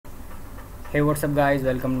Hey, what's up guys,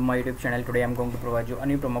 welcome to my YouTube channel. Today I'm going to provide you a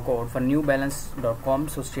new promo code for newbalance.com.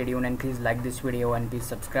 So stay tuned and please like this video and please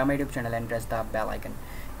subscribe my YouTube channel and press the bell icon.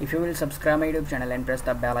 If you will subscribe my YouTube channel and press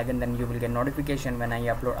the bell icon, then you will get notification when I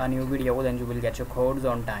upload a new video, then you will get your codes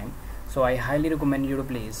on time. So I highly recommend you to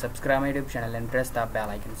please subscribe my YouTube channel and press the bell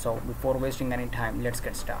icon. So before wasting any time, let's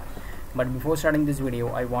get started. But before starting this video,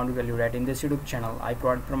 I want to tell you that in this YouTube channel I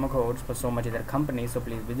provide promo codes for so much other companies, so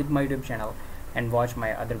please visit my YouTube channel and watch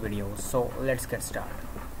my other videos. So let's get started.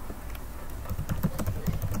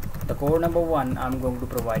 The code number 1 I'm going to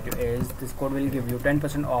provide you is, this code will give you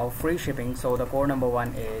 10% off free shipping. So the code number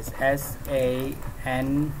 1 is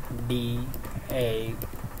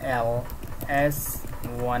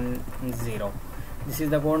SANDALS10. This is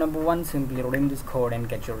the code number 1. Simply redeem this code and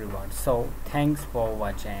get your reward. So thanks for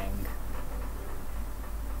watching.